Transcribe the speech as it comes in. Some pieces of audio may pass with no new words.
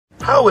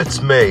how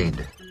it's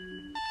made.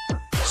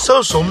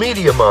 Social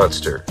Media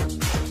Monster.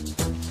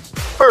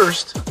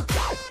 First,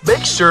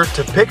 make sure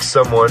to pick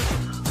someone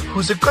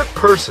who's a good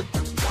person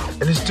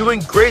and is doing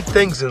great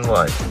things in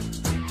life,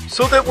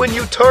 so that when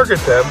you target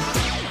them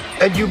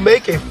and you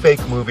make a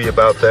fake movie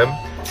about them,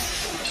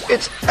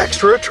 it's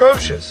extra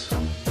atrocious.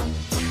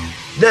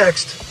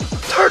 Next,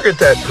 target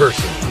that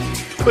person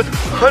with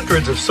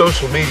hundreds of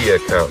social media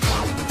accounts.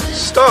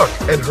 Stalk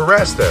and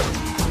harass them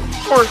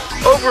for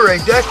over a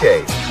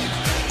decade.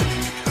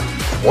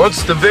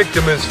 Once the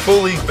victim has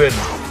fully been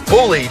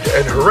bullied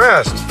and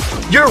harassed,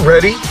 you're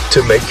ready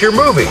to make your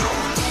movie.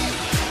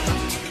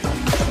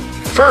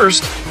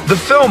 First, the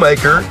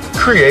filmmaker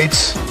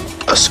creates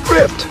a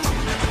script,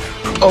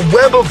 a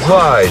web of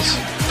lies,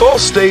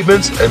 false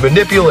statements, and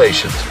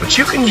manipulations, which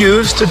you can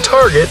use to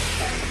target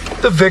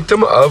the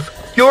victim of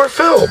your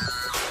film.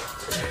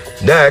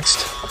 Next,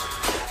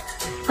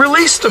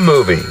 release the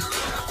movie.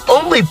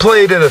 Only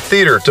play it at a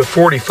theater to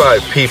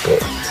 45 people.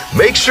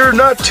 Make sure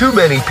not too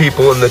many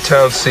people in the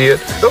town see it.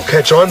 They'll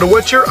catch on to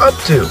what you're up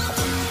to.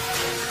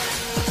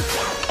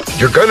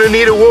 You're gonna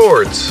need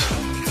awards.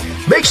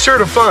 Make sure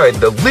to find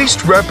the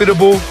least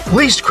reputable,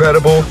 least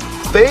credible,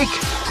 fake,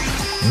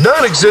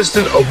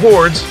 non-existent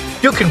awards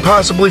you can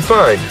possibly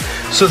find,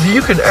 so that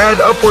you can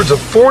add upwards of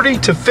 40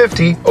 to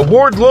 50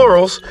 award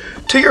laurels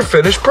to your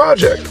finished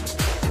project.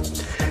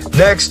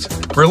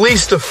 Next,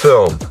 release the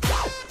film.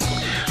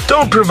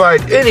 Don't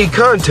provide any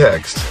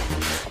context.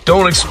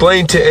 Don't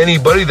explain to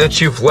anybody that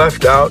you've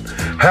left out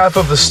half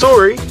of the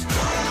story.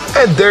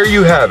 And there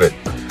you have it.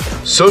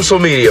 Social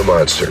Media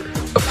Monster,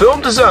 a film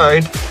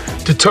designed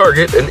to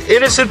target an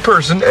innocent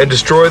person and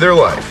destroy their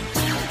life.